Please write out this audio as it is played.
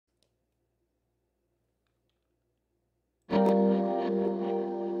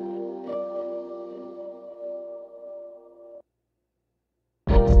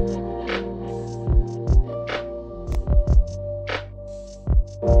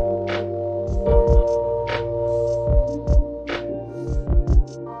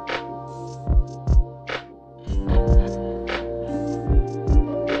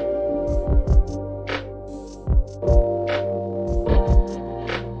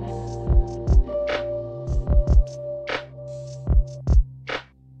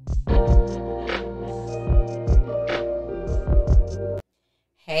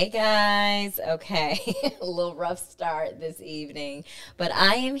Hey guys. Okay. A little rough start this evening, but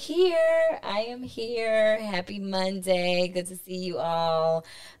I am here. I am here. Happy Monday. Good to see you all.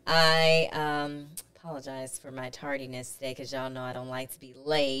 I apologize for my tardiness today cuz y'all know I don't like to be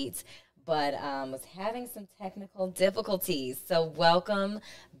late, but was having some technical difficulties. So welcome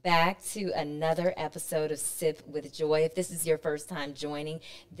back to another episode of Sip with Joy. If this is your first time joining,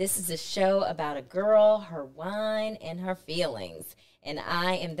 this is a show about a girl, her wine, and her feelings. And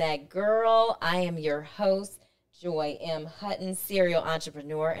I am that girl. I am your host, Joy M. Hutton, serial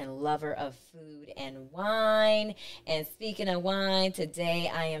entrepreneur and lover of food and wine. And speaking of wine, today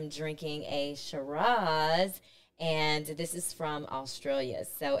I am drinking a Shiraz, and this is from Australia.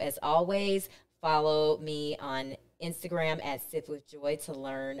 So as always, follow me on Instagram at Sip with Joy to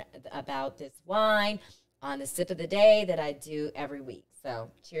learn about this wine on the sip of the day that I do every week.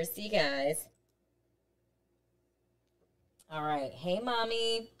 So cheers to you guys. All right. Hey,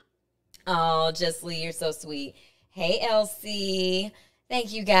 Mommy. Oh, Justly, you're so sweet. Hey, Elsie.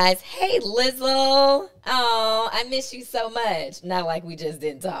 Thank you, guys. Hey, Lizzle. Oh, I miss you so much. Not like we just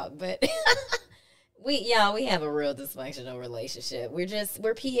didn't talk, but we have a real dysfunctional relationship. We're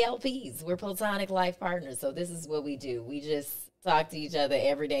PLPs. We're platonic life partners. So this is what we do. We just talk to each other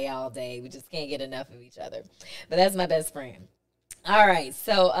every day, all day. We just can't get enough of each other. But that's my best friend. All right,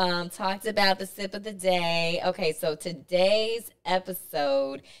 so talked about the sip of the day. Okay, so today's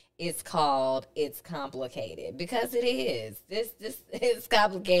episode is called "It's Complicated" because it is. This is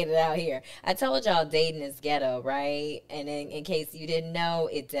complicated out here. I told y'all dating is ghetto, right? And in case you didn't know,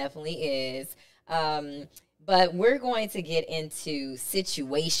 it definitely is. But we're going to get into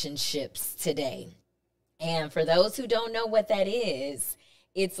situationships today. And for those who don't know what that is,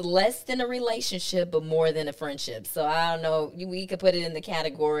 it's less than a relationship, but more than a friendship. So I don't know, we could put it in the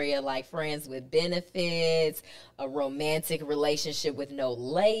category of like friends with benefits, a romantic relationship with no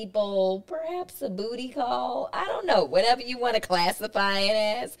label, perhaps a booty call. I don't know, whatever you want to classify it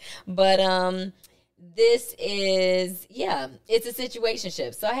as. But this is, yeah, it's a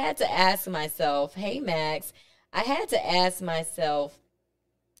situationship. So I had to ask myself, hey Max, I had to ask myself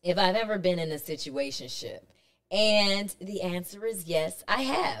if I've ever been in a situationship. And the answer is yes, I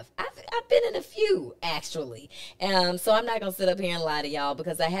have. I've been in a few, actually. So I'm not going to sit up here and lie to y'all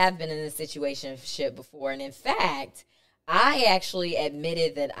because I have been in a situationship before. And in fact, I actually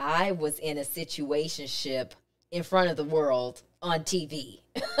admitted that I was in a situationship in front of the world on TV.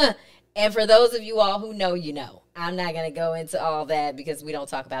 And for those of you all who know, you know. I'm not going to go into all that because we don't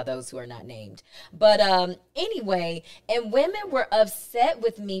talk about those who are not named. But anyway, and women were upset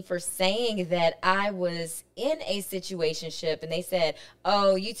with me for saying that I was in a situationship. And they said,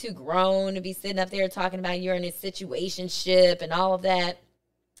 oh, you too grown to be sitting up there talking about you're in a situationship and all of that.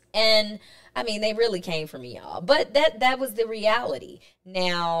 And I mean, they really came for me, y'all. But that was the reality.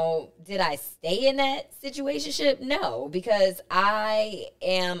 Now, did I stay in that situationship? No, because I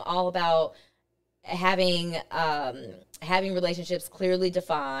am all about having relationships clearly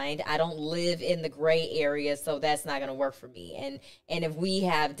defined. I don't live in the gray area, so that's not going to work for me. And if we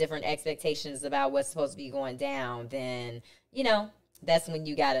have different expectations about what's supposed to be going down, then that's when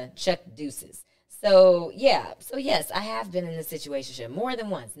you got to chuck the deuces. So yeah, so yes, I have been in a situationship more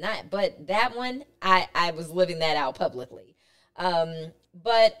than once. But that one, I was living that out publicly.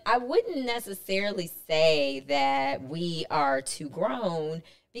 But I wouldn't necessarily say that we are too grown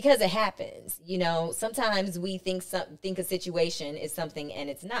because it happens. Sometimes we think a situation is something and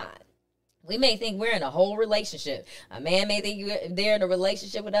it's not. We may think we're in a whole relationship. A man may think they're in a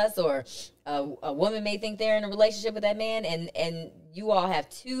relationship with us, or a woman may think they're in a relationship with that man, and you all have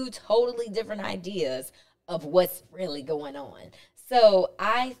two totally different ideas of what's really going on. So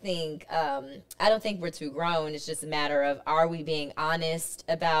I think I don't think we're too grown. It's just a matter of, are we being honest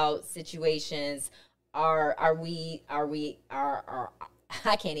about situations? Are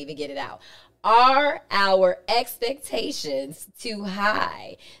I can't even get it out. Are our expectations too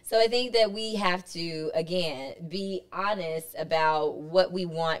high? So I think that we have to, again, be honest about what we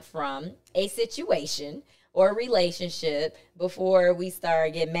want from a situation or a relationship before we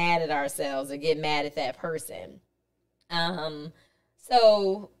start getting mad at ourselves or get mad at that person.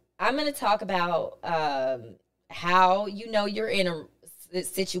 So I'm going to talk about how you're in a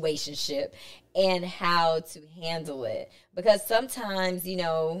situationship and how to handle it. Because sometimes,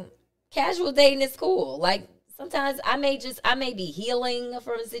 casual dating is cool. Like sometimes I may be healing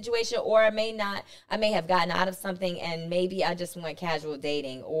from a situation, or I may have gotten out of something and maybe I just want casual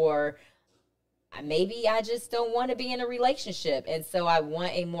dating, or maybe I just don't want to be in a relationship and so I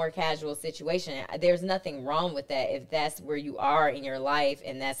want a more casual situation. There's nothing wrong with that if that's where you are in your life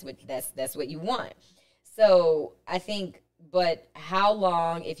and that's what you want. So I think but how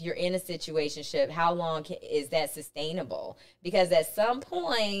long, if you're in a situationship, how long is that sustainable? Because at some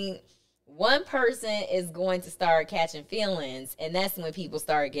point, one person is going to start catching feelings, and that's when people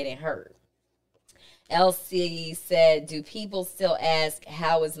start getting hurt. LC said, do people still ask,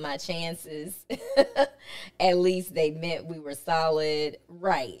 how is my chances? At least they meant we were solid.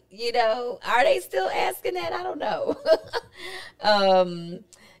 Right. You know, are they still asking that? I don't know.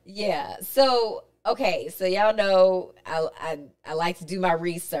 Yeah. So, okay. So y'all know I like to do my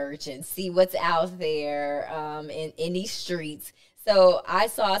research and see what's out there in these streets. So I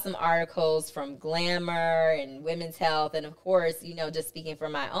saw some articles from Glamour and Women's Health. And of course, you know, just speaking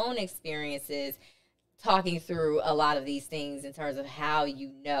from my own experiences, talking through a lot of these things in terms of how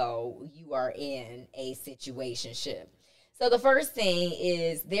you know you are in a situationship. So the first thing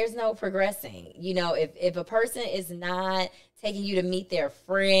is there's no progressing. You know, if a person is not taking you to meet their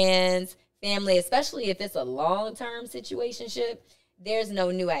friends, family, especially if it's a long-term situationship, there's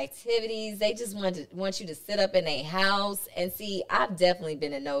no new activities. They just want you to sit up in a house. And see, I've definitely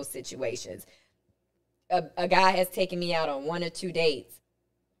been in those situations. A guy has taken me out on 1 or 2 dates,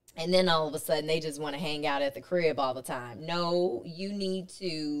 and then all of a sudden they just want to hang out at the crib all the time. No, you need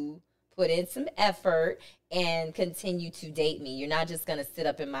to put in some effort and continue to date me. You're not just going to sit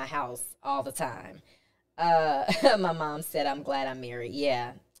up in my house all the time. My mom said, I'm glad I'm married.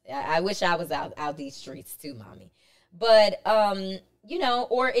 Yeah, I wish I was out these streets too, mommy. But, you know,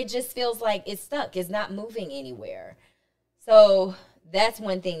 or it just feels like it's stuck. It's not moving anywhere. So that's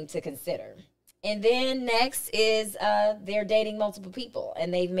one thing to consider. And then next is they're dating multiple people,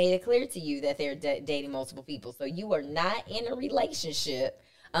 and they've made it clear to you that they're dating multiple people. So you are not in a relationship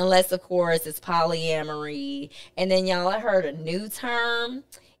unless, of course, it's polyamory. And then y'all, I heard a new term.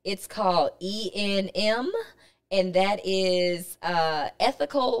 It's called ENM, and that is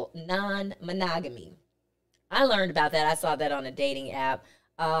ethical non-monogamy. I learned about that. I saw that on a dating app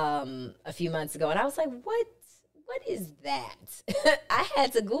a few months ago, and I was like, what is that? I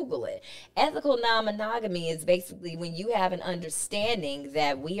had to Google it. Ethical non-monogamy is basically when you have an understanding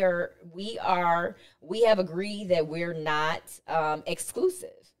that we have agreed that we're not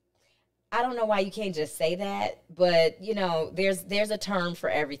exclusive. I don't know why you can't just say that, but you know, there's a term for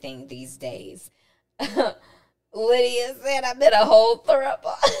everything these days. Lydia said, I'm in a whole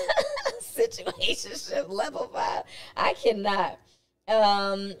throuple situationship level 5. I cannot.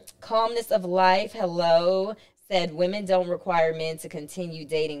 Calmness of life. Hello. Said women don't require men to continue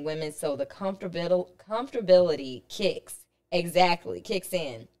dating women, so the comfortability kicks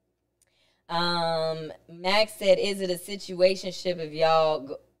in. Max said, is it a situationship if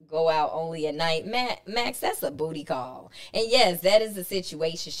y'all go out only at night? Max, that's a booty call. And yes, that is a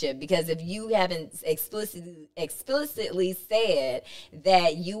situationship, because if you haven't explicitly said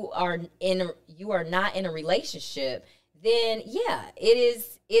that you are not in a relationship, then yeah, it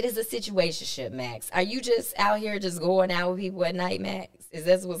is a situationship, Max. Are you just out here just going out with people at night, Max?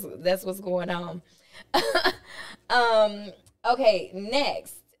 That's what's going on? Okay,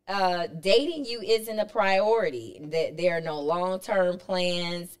 next. Dating you isn't a priority. That there are no long-term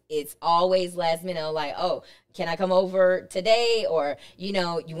plans. It's always last minute, like, oh, can I come over today? Or, you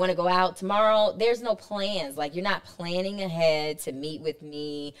know, you want to go out tomorrow? There's no plans. Like, you're not planning ahead to meet with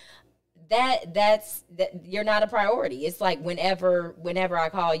me. That's you're not a priority. It's like whenever I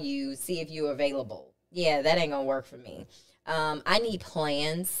call you, see if you're available. Yeah, that ain't gonna work for me. I need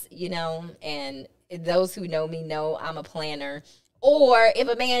plans, you know, and those who know me know I'm a planner. Or if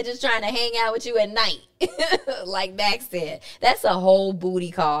a man just trying to hang out with you at night, like Max said, that's a whole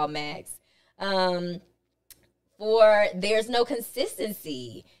booty call, Max. For there's no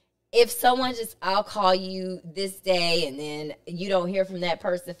consistency. If someone just, I'll call you this day and then you don't hear from that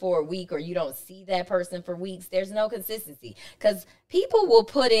person for a week, or you don't see that person for weeks, there's no consistency. Because people will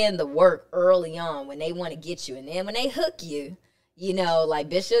put in the work early on when they want to get you. And then when they hook you, you know, like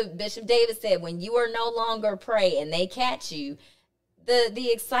Bishop David said, when you are no longer prey and they catch you, the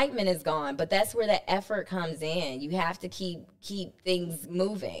excitement is gone. But that's where the effort comes in. You have to keep things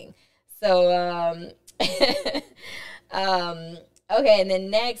moving. So, okay, and then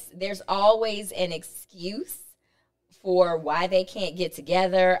next, there's always an excuse for why they can't get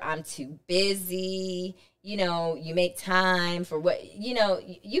together. I'm too busy. You know, you make time for what, you know,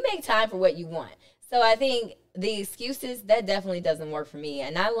 you make time for what you want. So I think the excuses, that definitely doesn't work for me.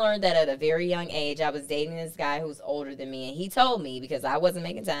 And I learned that at a very young age. I was dating this guy who's older than me, and he told me, because I wasn't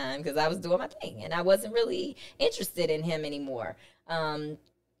making time, because I was doing my thing, and I wasn't really interested in him anymore.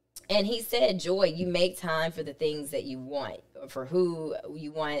 And he said, Joy, you make time for the things that you want, for who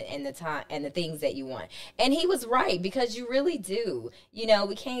you want, and the time and the things that you want. And he was right, because you really do. You know,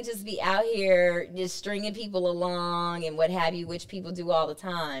 we can't just be out here just stringing people along and what have you, which people do all the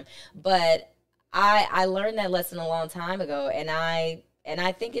time. But I learned that lesson a long time ago, and I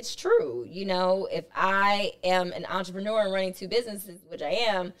think it's true. You know, if I am an entrepreneur and running two businesses, which I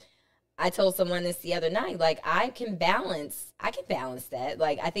am, I told someone this the other night, like I can balance that.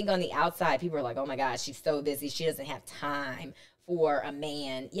 Like, I think on the outside, people are like, oh my gosh, she's so busy. She doesn't have time for a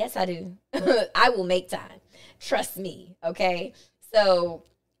man. Yes, I do. I will make time. Trust me. Okay. So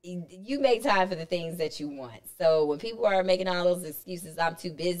you make time for the things that you want. So when people are making all those excuses, I'm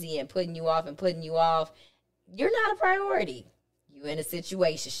too busy, and putting you off, you're not a priority. You in a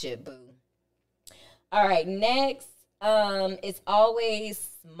situationship, boo. All right. Next. It's always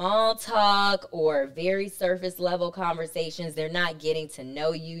small talk or very surface level conversations. They're not getting to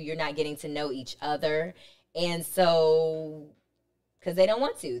know you. You're not getting to know each other. And so, because they don't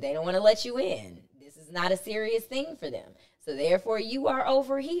want to let you in. This is not a serious thing for them. So therefore, you are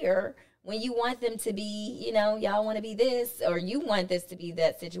over here when you want them to be, you know, y'all want to be this, or you want this to be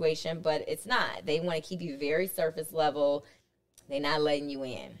that situation, but it's not. They want to keep you very surface level. They're not letting you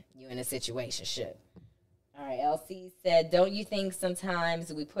in. You in a situationship. All right, LC said, don't you think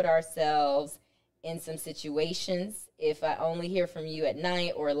sometimes we put ourselves in some situations? If I only hear from you at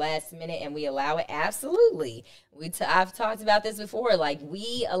night or last minute and we allow it? Absolutely. I've talked about this before. Like,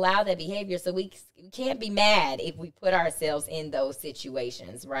 we allow that behavior, so we can't be mad if we put ourselves in those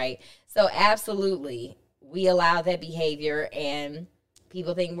situations, right? So absolutely, we allow that behavior, and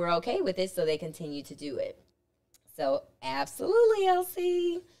people think we're okay with it, so they continue to do it. So absolutely,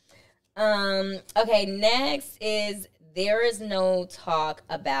 LC. Okay, next is there is no talk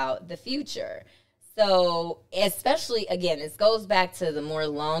about the future. So, especially, again, this goes back to the more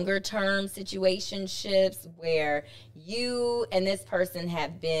longer term situationships where you and this person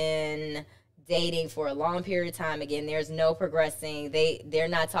have been dating for a long period of time. Again, there's no progressing. They're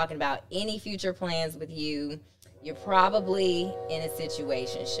not talking about any future plans with you. You're probably in a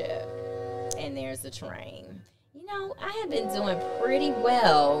situationship. And there's the train. You know, I have been doing pretty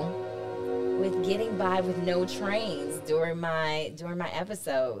well with getting by with no trains during my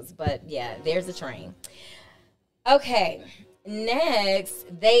episodes, but yeah, there's a train. Okay,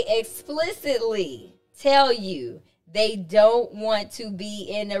 next, they explicitly tell you they don't want to be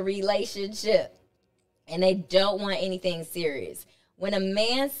in a relationship and they don't want anything serious. When a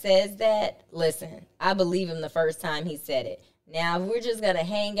man says that, listen, I believe him the first time he said it. Now, if we're just going to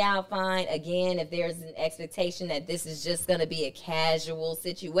hang out, fine. Again, if there's an expectation that this is just going to be a casual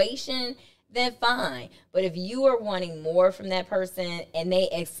situation, then fine. But if you are wanting more from that person and they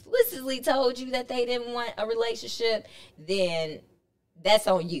explicitly told you that they didn't want a relationship, then that's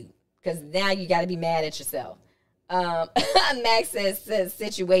on you, because now you got to be mad at yourself. Max says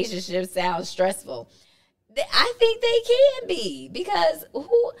situationship sounds stressful. I think they can be, because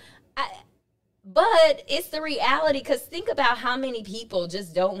but it's the reality, because think about how many people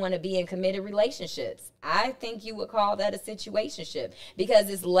just don't want to be in committed relationships. I think you would call that a situationship, because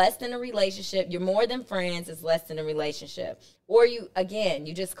it's less than a relationship. You're more than friends. It's less than a relationship. Or you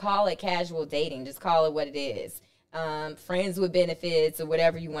just call it casual dating. Just call it what it is. Friends with benefits, or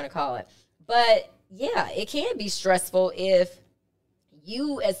whatever you want to call it. But yeah, it can be stressful if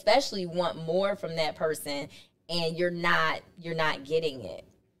you especially want more from that person and you're not getting it.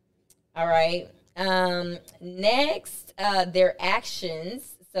 All right. Next, their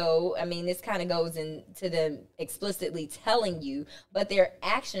actions. So, I mean, this kind of goes into them explicitly telling you, but their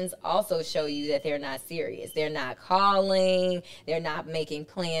actions also show you that they're not serious. They're not calling. They're not making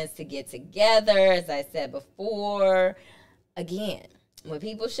plans to get together, as I said before. Again, when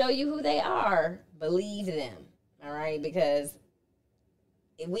people show you who they are, believe them. All right? Because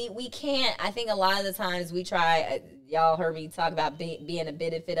we can't, I think a lot of the times we try, y'all heard me talk about being a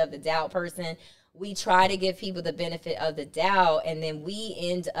benefit of the doubt person. We try to give people the benefit of the doubt, and then we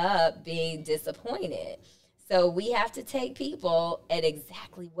end up being disappointed. So we have to take people at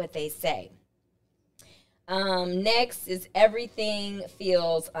exactly what they say. Next is everything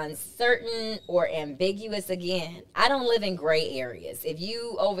feels uncertain or ambiguous. Again, I don't live in gray areas. If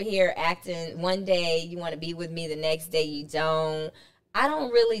you over here acting one day you want to be with me, the next day you don't. I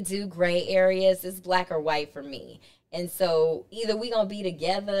don't really do gray areas. It's black or white for me. And so either we're going to be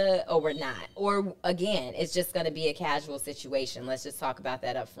together or we're not. Or, again, it's just going to be a casual situation. Let's just talk about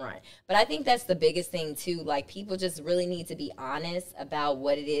that up front. But I think that's the biggest thing, too. Like, people just really need to be honest about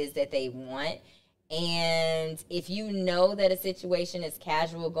what it is that they want. And if you know that a situation is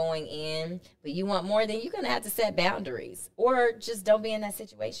casual going in, but you want more, then you're going to have to set boundaries, or just don't be in that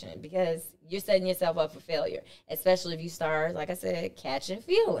situation, because you're setting yourself up for failure, especially if you start, like I said, catching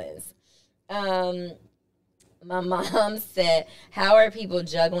feelings. My mom said, how are people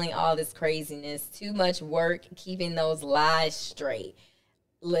juggling all this craziness? Too much work keeping those lies straight.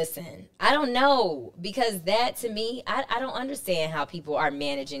 Listen, I don't know, because that, to me, I don't understand how people are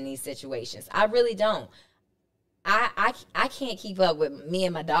managing these situations. I really don't. I can't keep up with me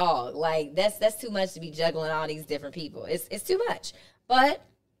and my dog. Like, that's too much to be juggling all these different people. It's too much. But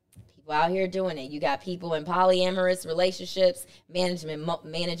people out here doing it. You got people in polyamorous relationships, managing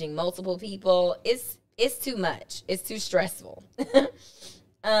multiple people. It's too much. It's too stressful.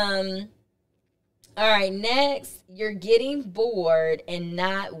 All right, next, you're getting bored and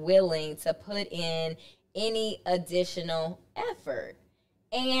not willing to put in any additional effort.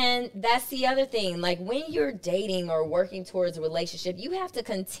 And that's the other thing. Like, when you're dating or working towards a relationship, you have to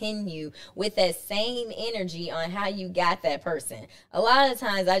continue with that same energy on how you got that person. A lot of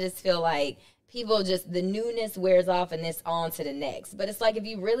times I just feel like people just, the newness wears off and it's on to the next. But it's like, if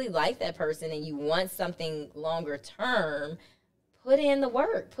you really like that person and you want something longer term, put in the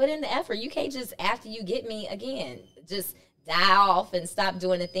work, put in the effort. You can't just, after you get me, again, just die off and stop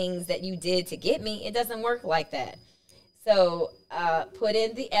doing the things that you did to get me. It doesn't work like that. So put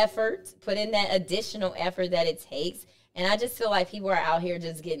in the effort, put in that additional effort that it takes. And I just feel like people are out here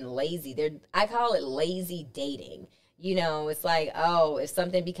just getting lazy. I call it lazy dating. You know, it's like, oh, if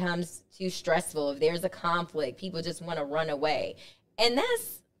something becomes too stressful, if there's a conflict, people just want to run away. And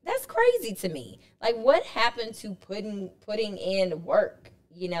that's crazy to me. Like, what happened to putting in work,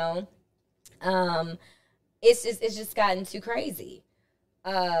 you know? It's just gotten too crazy.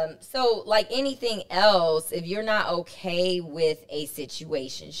 So like anything else, if you're not okay with a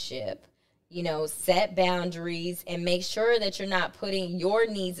situationship, you know, set boundaries and make sure that you're not putting your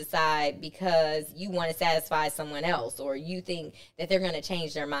needs aside because you want to satisfy someone else, or you think that they're going to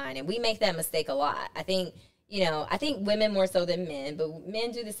change their mind. And we make that mistake a lot. I think women more so than men, but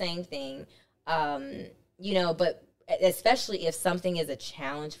men do the same thing. You know, but especially if something is a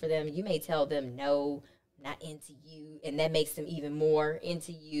challenge for them, you may tell them, no, not into you, and that makes them even more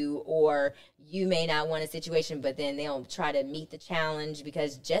into you. Or you may not want a situation, but then they'll try to meet the challenge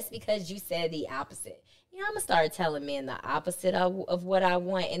because you said the opposite. You know, I'm gonna start telling men the opposite of what I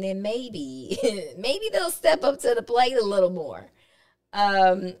want, and then maybe they'll step up to the plate a little more.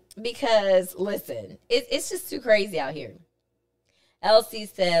 Because listen, it's just too crazy out here. Elsie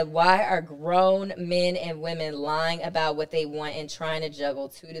said, why are grown men and women lying about what they want and trying to juggle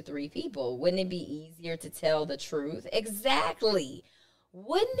 2 to 3 people? Wouldn't it be easier to tell the truth? Exactly.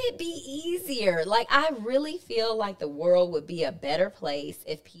 Wouldn't it be easier? Like, I really feel like the world would be a better place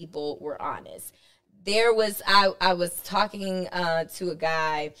if people were honest. I was talking to a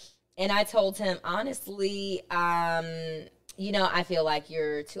guy, and I told him, honestly, you know, I feel like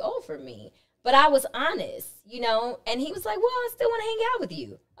you're too old for me. But I was honest, you know, and he was like, well, I still want to hang out with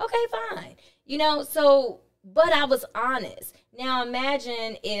you. Okay, fine. You know, but I was honest. Now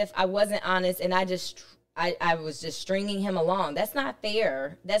imagine if I wasn't honest and I was just stringing him along. That's not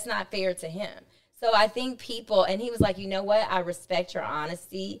fair. That's not fair to him. So I think people, and he was like, you know what? I respect your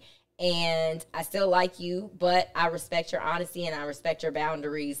honesty and I still like you, but I respect your honesty and I respect your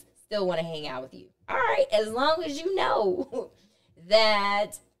boundaries. Still want to hang out with you. All right, as long as you know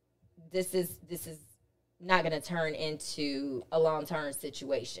that this is not going to turn into a long-term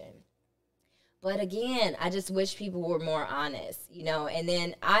situation. But again, I just wish people were more honest, you know. And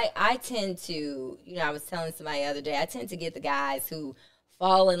then I tend to, you know, I was telling somebody the other day, I tend to get the guys who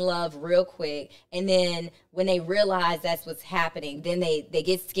fall in love real quick, and then when they realize that's what's happening, then they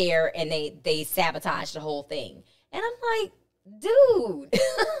get scared and they sabotage the whole thing. And I'm like, dude,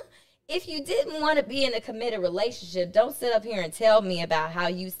 if you didn't want to be in a committed relationship, don't sit up here and tell me about how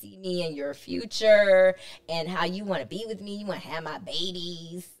you see me in your future and how you want to be with me. You want to have my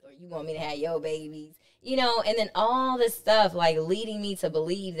babies, or you want me to have your babies, you know, and then all this stuff like leading me to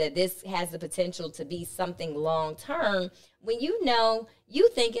believe that this has the potential to be something long term, when you know you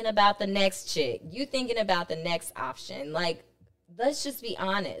thinking about the next chick, you thinking about the next option. Like, let's just be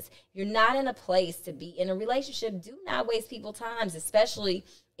honest. You're not in a place to be in a relationship. Do not waste people's times, especially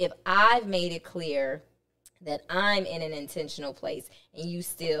if I've made it clear that I'm in an intentional place and you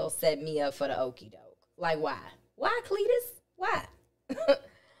still set me up for the okie doke. Like, why? Why, Cletus? Why?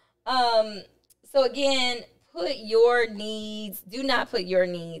 So again, do not put your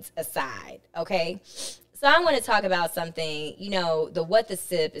needs aside, okay? So I want to talk about something, you know, what the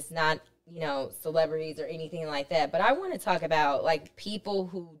sip is not, you know, celebrities or anything like that, but I want to talk about like people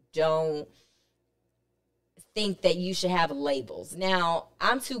who don't think that you should have labels. Now,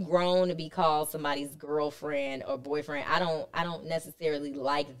 I'm too grown to be called somebody's girlfriend or boyfriend. I don't necessarily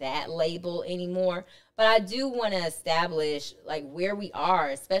like that label anymore, but I do want to establish like where we are,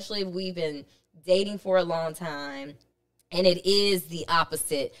 especially if we've been dating for a long time. And it is the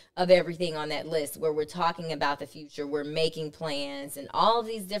opposite of everything on that list where we're talking about the future, we're making plans and all of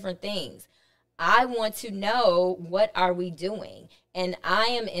these different things. I want to know, what are we doing? And I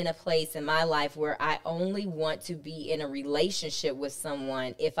am in a place in my life where I only want to be in a relationship with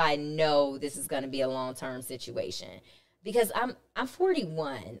someone if I know this is going to be a long-term situation. Because I'm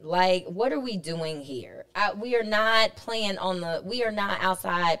 41. Like, what are we doing here? We are not we are not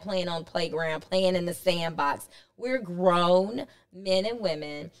outside playing on the playground, playing in the sandbox. We're grown men and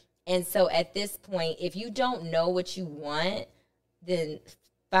women. And so at this point, if you don't know what you want, then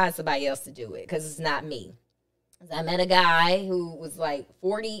find somebody else to do it, because it's not me. I met a guy who was like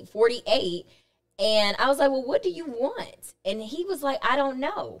 48, and I was like, well, what do you want? And he was like, I don't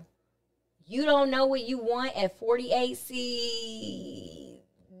know. You don't know what you want at 48? See,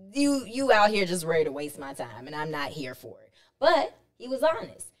 you out here just ready to waste my time, and I'm not here for it. But he was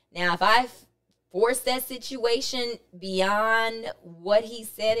honest. Now, if I forced that situation beyond what he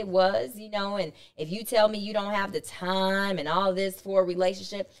said it was, and if you tell me you don't have the time and all this for a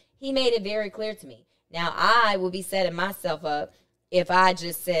relationship, he made it very clear to me. Now, I will be setting myself up if I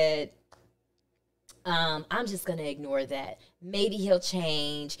just said, I'm just going to ignore that. Maybe he'll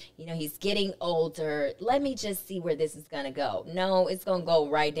change. He's getting older. Let me just see where this is going to go. No, it's going to go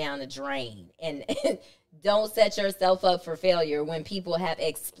right down the drain. And don't set yourself up for failure when people have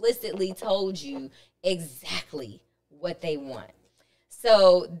explicitly told you exactly what they want.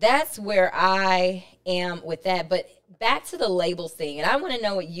 So that's where I am with that. But back to the labels thing. And I want to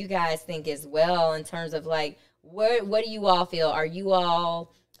know what you guys think as well in terms of like, what do you all feel? Are you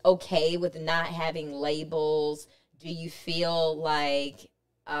all okay with not having labels? Do you feel like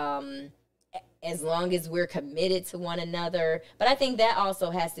as long as we're committed to one another? But I think that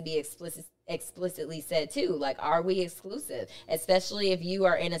also has to be explicitly said too. Like, are we exclusive? Especially if you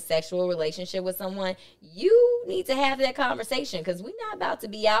are in a sexual relationship with someone, you need to have that conversation, because we're not about to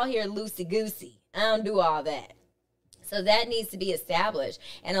be out here loosey-goosey. I don't do all that. So that needs to be established.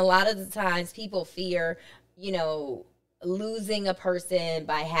 And a lot of the times people fear, losing a person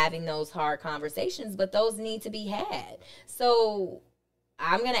by having those hard conversations, but those need to be had. So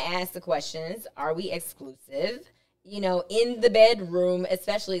I'm going to ask the questions. Are we exclusive? In the bedroom,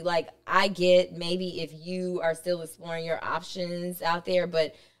 especially, like, I get maybe if you are still exploring your options out there,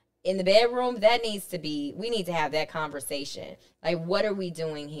 but in the bedroom, we need to have that conversation. Like, what are we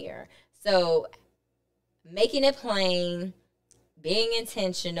doing here? So making it plain, being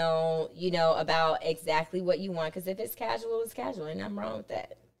intentional, about exactly what you want. Because if it's casual, it's casual, and I'm wrong with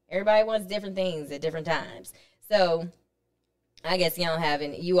that. Everybody wants different things at different times. So I guess you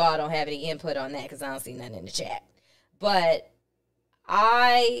all don't have any input on that, because I don't see nothing in the chat. But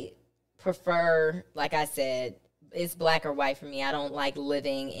I prefer, like I said, it's black or white for me. I don't like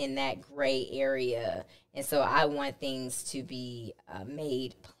living in that gray area. And so I want things to be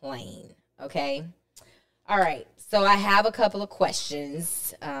made plain. Okay? All right. So I have a couple of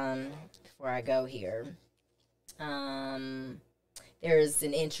questions before I go here. There's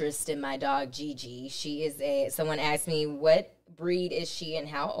an interest in my dog, Gigi. Someone asked me, what breed is she and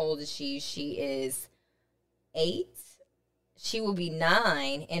how old is she? She is 8. She will be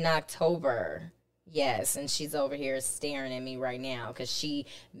 9 in October. Yes, and she's over here staring at me right now because she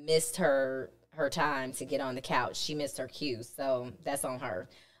missed her time to get on the couch. She missed her cue, so that's on her.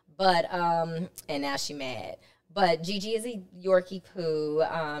 But and now she mad. But Gigi is a Yorkie poo,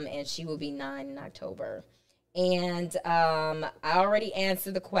 and she will be 9 in October. And I already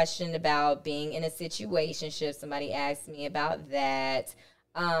answered the question about being in a situationship. Somebody asked me about that.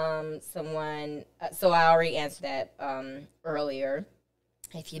 So I already answered that earlier.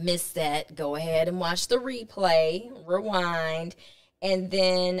 If you missed that, go ahead and watch the replay, rewind. And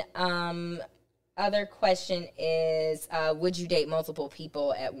then other question is, would you date multiple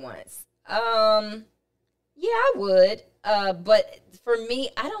people at once? Yeah, I would. But for me,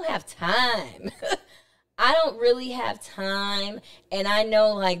 I don't have time. I don't really have time. And I know,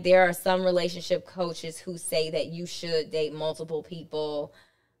 like, there are some relationship coaches who say that you should date multiple people.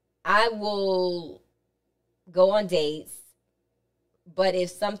 I will go on dates. But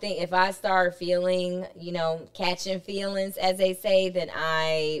if I start feeling, catching feelings, as they say, then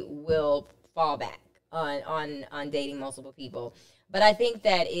I will fall back on dating multiple people. But I think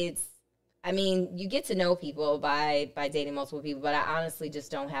that you get to know people by dating multiple people, but I honestly just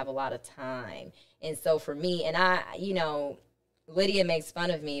don't have a lot of time. And so for me, and Lydia makes fun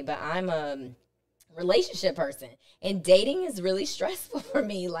of me, but I'm a relationship person. And dating is really stressful for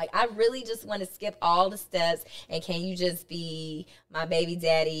me. Like, I really just want to skip all the steps, and can you just be my baby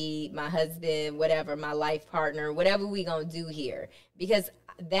daddy, my husband, whatever, my life partner, whatever we gonna do here, because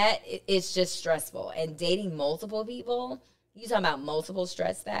it's just stressful. And dating multiple people, you talking about multiple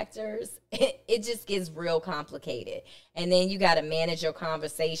stress factors, it just gets real complicated. And then you got to manage your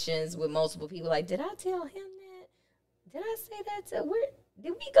conversations with multiple people. Like, did I tell him that? Did I say that to where?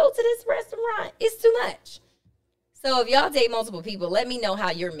 Did we go to this restaurant? It's too much. So if y'all date multiple people, let me know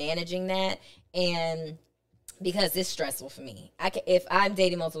how you're managing that. And because it's stressful for me. If I'm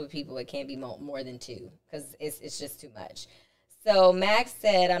dating multiple people, it can't be more than two, because it's just too much. So Max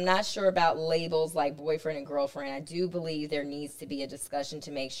said, I'm not sure about labels like boyfriend and girlfriend. I do believe there needs to be a discussion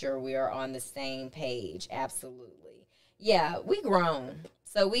to make sure we are on the same page. Absolutely. Yeah, we grown.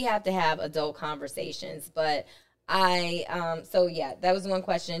 So we have to have adult conversations. But so yeah, that was one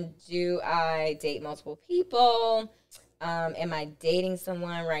question. Do I date multiple people? Am I dating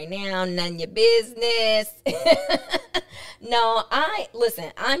someone right now? None of your business. No,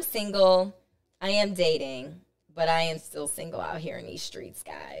 listen, I'm single. I am dating, but I am still single out here in these streets,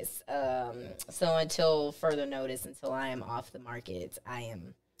 guys. So until further notice, until I am off the market, I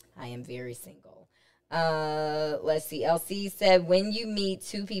am very single. Let's see. LC said, when you meet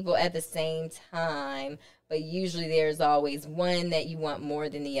two people at the same time, but usually there's always one that you want more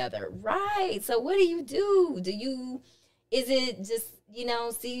than the other. Right. So what do? Is it just,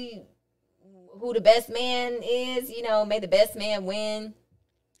 see who the best man is? May the best man win.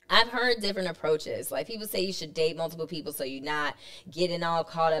 I've heard different approaches. Like, people say you should date multiple people so you're not getting all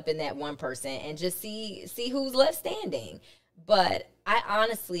caught up in that one person, and just see who's left standing. But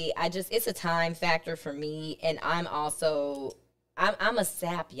it's a time factor for me, and I'm a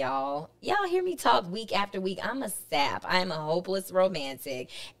sap, y'all. Y'all hear me talk week after week. I'm a sap. I'm a hopeless romantic,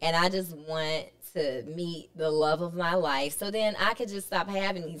 and I just want to meet the love of my life, so then I could just stop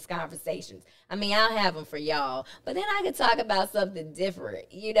having these conversations. I mean, I'll have them for y'all, but then I could talk about something different,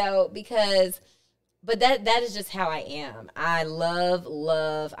 but that is just how I am. I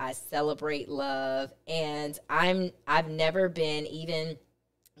love, I celebrate love, and I've never been, even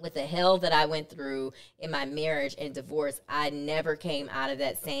with the hell that I went through in my marriage and divorce, I never came out of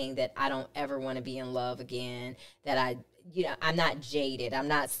that saying that I don't ever want to be in love again, that I'm not jaded, I'm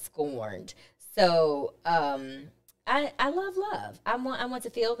not scorned. So I love love. I want to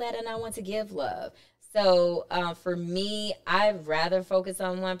feel that, and I want to give love. So for me, I'd rather focus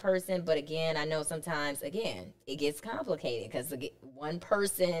on one person. But again, I know sometimes, it gets complicated, because one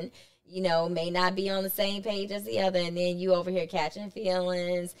person, may not be on the same page as the other. And then you over here catching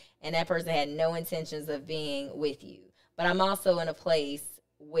feelings, and that person had no intentions of being with you. But I'm also in a place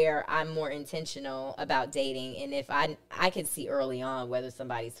where I'm more intentional about dating. And if I can see early on whether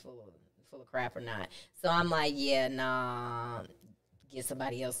somebody's full of crap or not. So I'm like, yeah, nah, get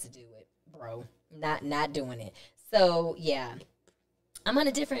somebody else to do it, bro. Not doing it. So yeah, I'm on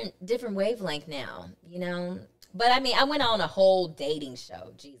a different wavelength now, But I mean, I went on a whole dating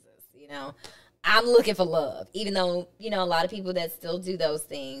show. Jesus, I'm looking for love, even though, a lot of people that still do those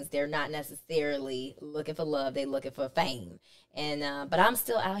things, they're not necessarily looking for love. They're looking for fame. And but I'm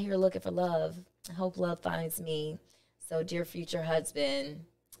still out here looking for love. I hope love finds me. So, dear future husband,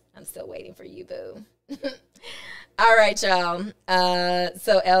 I'm still waiting for you, boo. All right, y'all.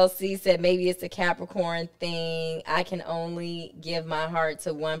 So LC said, maybe it's a Capricorn thing. I can only give my heart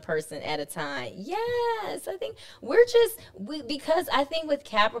to one person at a time. Yes, I think because I think with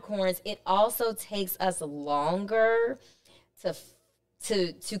Capricorns, it also takes us longer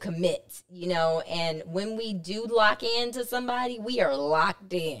to commit, and when we do lock into somebody, we are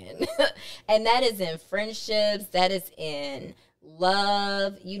locked in. And that is in friendships, that is in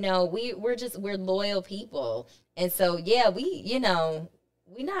love, we're loyal people. And so yeah, we're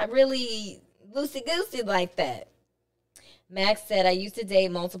not really loosey-goosey like that. Max said, I used to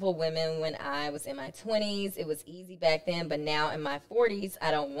date multiple women when I was in my 20s. It was easy back then, but now in my 40s,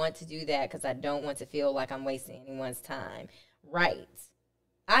 I don't want to do that because I don't want to feel like I'm wasting anyone's time. Right.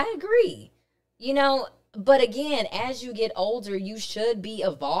 I agree. But again, as you get older, you should be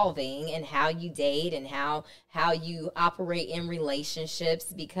evolving in how you date and how you operate in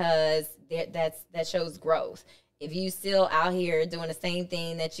relationships, because that shows growth. If you still out here doing the same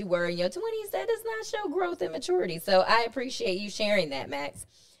thing that you were in your 20s, that does not show growth and maturity. So I appreciate you sharing that, Max.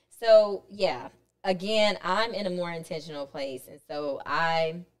 So yeah, again, I'm in a more intentional place. And so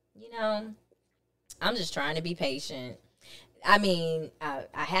I'm just trying to be patient. I mean, I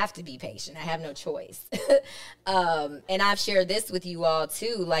have to be patient. I have no choice. And I've shared this with you all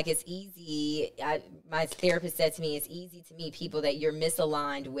too. Like, it's easy. My therapist said to me, it's easy to meet people that you're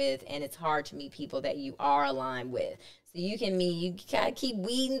misaligned with, and it's hard to meet people that you are aligned with. So you gotta keep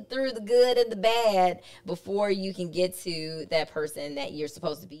weeding through the good and the bad before you can get to that person that you're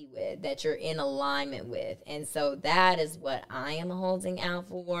supposed to be with, that you're in alignment with. And so that is what I am holding out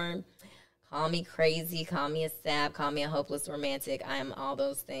for. Call me crazy, call me a sap, call me a hopeless romantic. I am all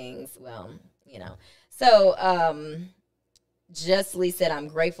those things. Well, you know. So, Justly said, I'm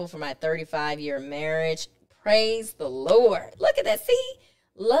grateful for my 35-year marriage. Praise the Lord. Look at that. See,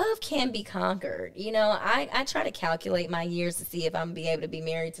 love can be conquered. You know, I try to calculate my years to see if I'm going to be able to be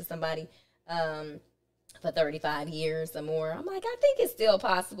married to somebody for 35 years or more. I'm like, I think it's still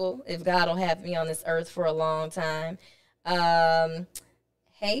possible if God will have me on this earth for a long time.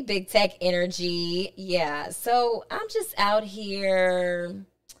 Hey, Big Tech Energy. Yeah, so I'm just out here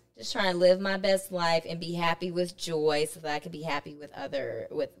just trying to live my best life and be happy with joy so that I can be happy with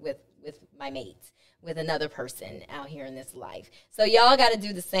with my mates, with another person out here in this life. So y'all got to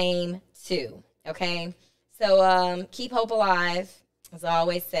do the same too, okay? So keep hope alive, as I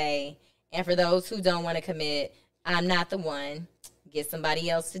always say. And for those who don't want to commit, I'm not the one. Get somebody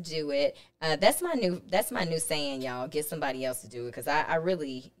else to do it. That's my new saying, y'all. Get somebody else to do it, because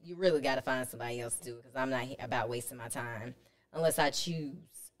you really got to find somebody else to do it, because I'm not about wasting my time unless I choose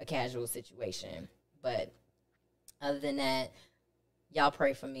a casual situation. But other than that, y'all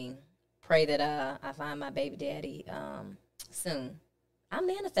pray for me. Pray that I find my baby daddy soon. I'm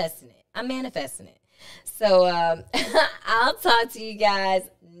manifesting it. So I'll talk to you guys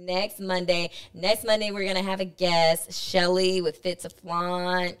next Monday. Next Monday, we're going to have a guest, Shelly with Fit to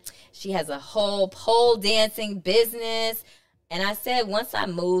Flaunt. She has a whole pole dancing business. And I said, once I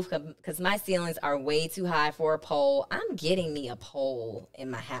move, because my ceilings are way too high for a pole, I'm getting me a pole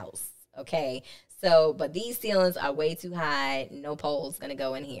in my house, okay? So, but these ceilings are way too high. No pole's going to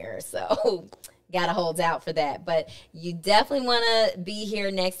go in here. So, got to hold out for that. But you definitely want to be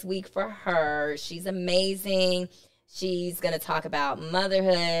here next week for her. She's amazing. She's going to talk about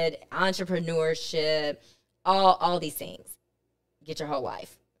motherhood, entrepreneurship, all these things. Get your whole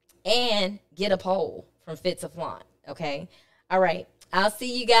life. And get a pole from Fit to Flaunt, okay? All right. I'll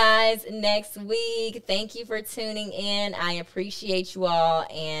see you guys next week. Thank you for tuning in. I appreciate you all,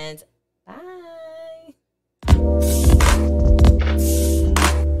 and